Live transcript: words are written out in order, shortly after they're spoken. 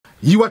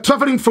You are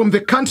traveling from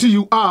the country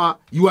you are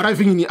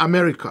arriving in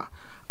America.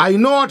 I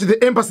know at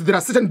the embassy there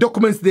are certain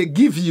documents they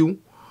give you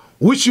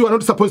which you are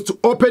not supposed to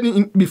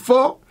open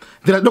before.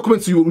 There are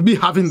documents you will be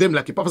having them,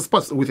 like a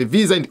passport with a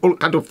visa and all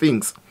kind of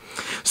things.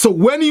 So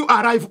when you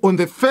arrive on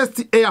the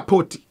first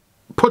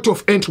port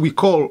of entry we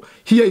call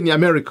here in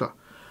America,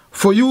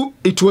 for you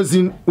it was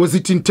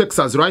it in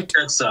Texas, right?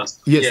 Texas.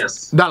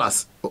 Yes.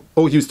 Dallas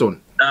or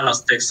Houston?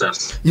 Dallas,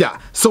 Texas. Yeah.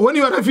 So when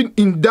you arrived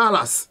in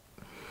Dallas,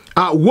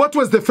 what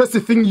was the first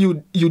thing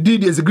you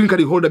did as a green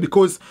card holder?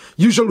 Because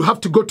usually you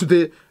have to go to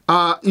the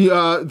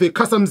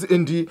customs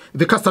and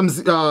the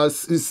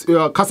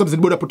customs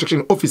and border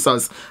protection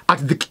officers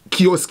at the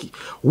kiosk.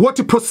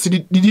 What process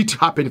did it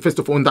happen first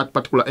of all on that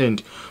particular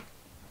end?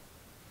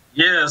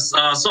 Yes.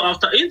 So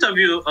after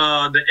interview,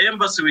 the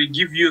embassy will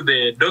give you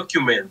the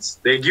documents.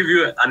 They give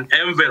you an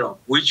envelope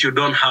which you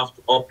don't have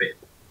to open.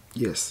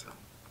 Yes.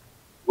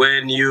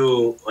 When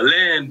you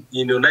land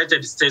in the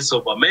United States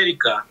of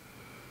America,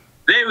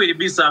 there will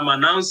be some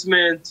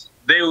announcement.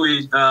 They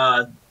will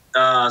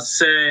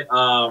say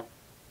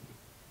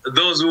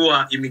those who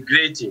are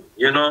immigrating,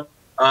 you know.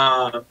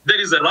 There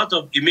is a lot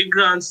of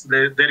immigrants.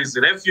 There is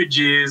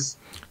refugees.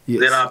 Yes.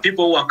 There are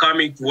people who are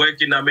coming to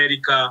work in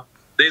America.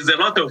 There's a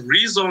lot of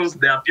reasons.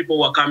 There are people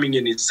who are coming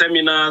in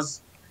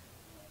seminars.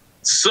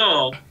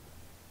 So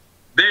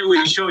they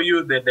will show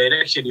you the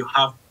direction you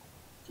have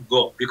to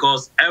go,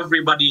 because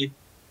everybody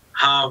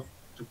have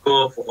to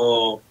go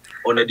for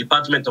on the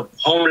Department of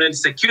Homeland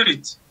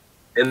Security,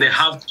 and they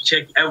have to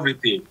check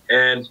everything.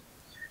 And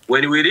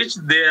when we reach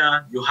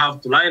there, you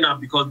have to line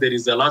up, because there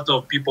is a lot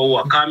of people who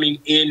are coming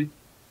in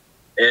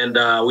and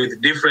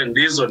with different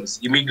reasons,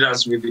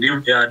 immigrants with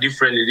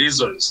different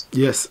reasons.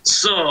 Yes.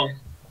 So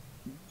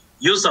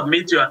you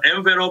submit your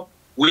envelope,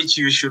 which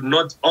you should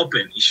not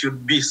open. It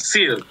should be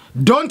sealed.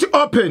 Don't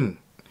open.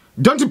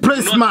 Don't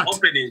play smart.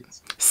 Open it.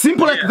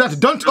 Simple like that.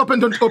 Don't open,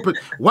 don't open.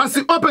 Once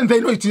you open, they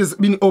know it has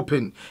been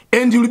open.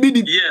 And you'll be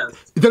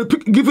they'll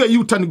give you a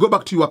U-turn and go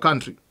back to your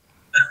country.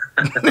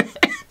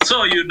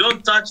 So you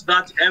don't touch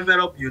that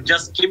envelope. You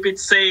just keep it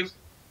safe.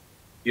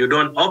 You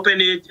don't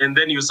open it, and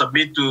then you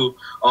submit to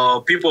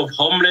people of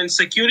Homeland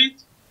Security.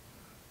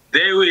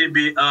 They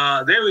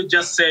will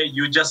just say,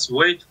 you just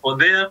wait for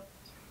there.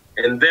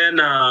 And then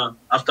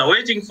after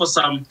waiting for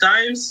some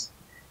times,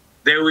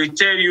 they will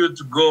tell you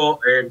to go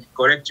and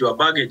collect your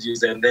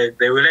baggages, and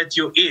they will let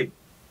you in.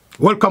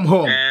 Welcome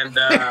home. And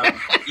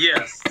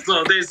yes,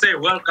 so they say,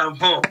 welcome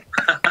home.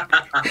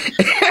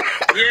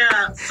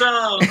 Yeah,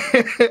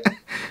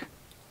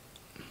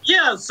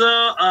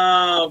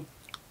 so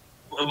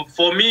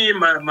for me,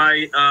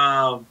 my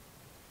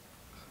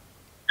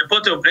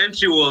port of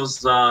entry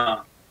was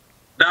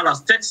Dallas,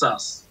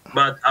 Texas,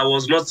 but I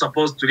was not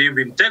supposed to live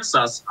in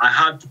Texas. I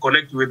had to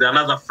connect with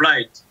another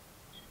flight,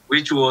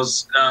 which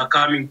was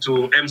coming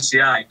to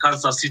MCI,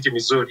 Kansas City,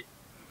 Missouri.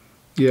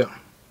 Yeah.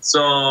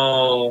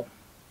 So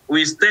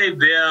we stayed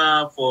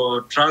there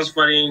for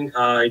transferring.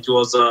 It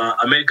was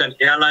American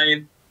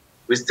Airline.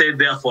 We stayed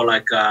there for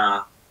like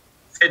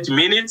 30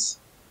 minutes,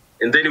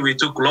 and then we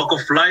took local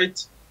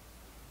flight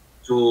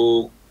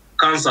to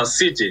Kansas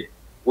City,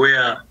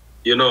 where,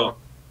 you know,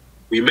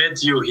 we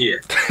met you here.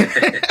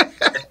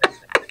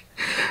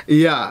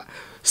 Yeah.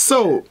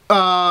 So,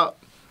 on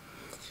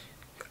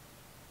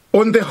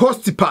the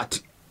host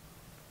part,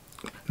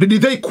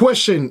 did they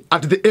question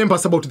at the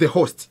embassy about the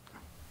host?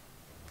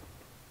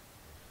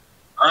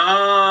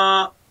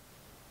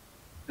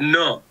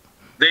 No,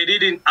 they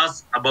didn't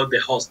ask about the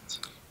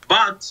host,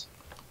 but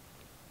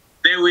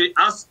they will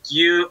ask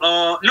you.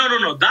 No.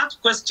 That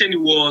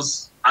question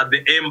was at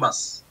the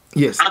embassy.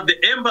 Yes. At the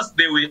embassy,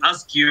 they will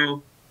ask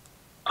you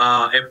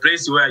a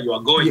place where you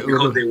are going,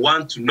 because they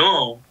want to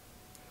know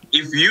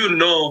if you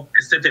know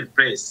a certain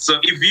place. So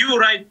if you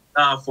write,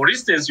 for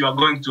instance, you are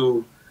going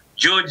to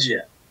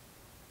Georgia,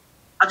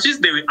 at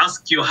least they will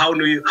ask you, how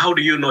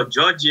do you know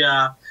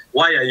Georgia?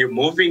 Why are you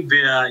moving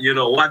there? You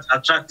know, what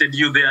attracted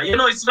you there? You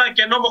know, it's like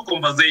a normal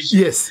conversation.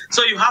 Yes.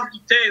 So you have to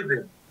tell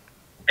them.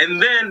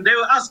 And then they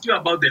will ask you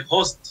about the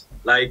host.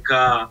 Like,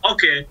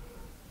 okay,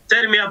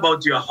 tell me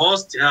about your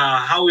host.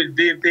 How will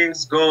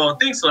things go?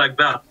 Things like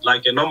that,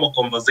 like a normal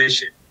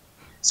conversation.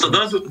 So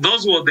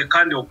those were the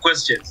kind of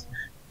questions.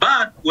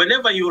 But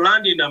whenever you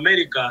land in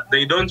America,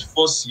 they don't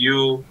force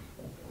you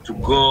to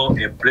go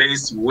a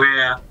place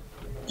where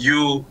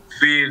you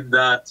feel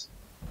that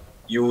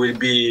you will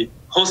be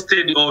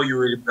hosted or you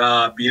will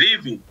be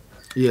living.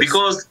 Yes.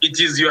 Because it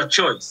is your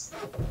choice.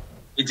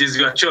 It is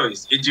your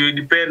choice. It will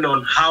depend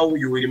on how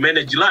you will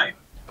manage life.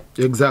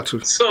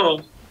 Exactly. So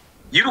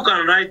you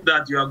can write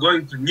that you are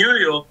going to New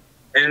York,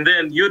 and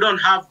then you don't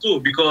have to,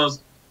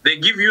 because they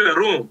give you a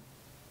room.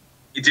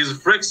 It is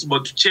flexible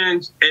to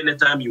change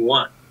anytime you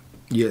want.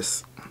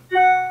 Yes.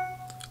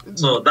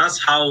 So that's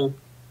how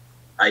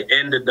I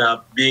ended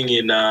up being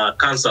in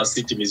Kansas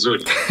City,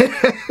 Missouri.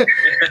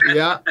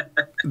 Yeah,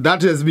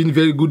 that has been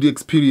very good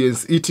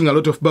experience, eating a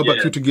lot of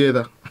barbecue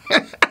together.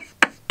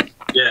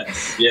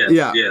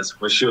 Yes,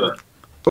 for sure.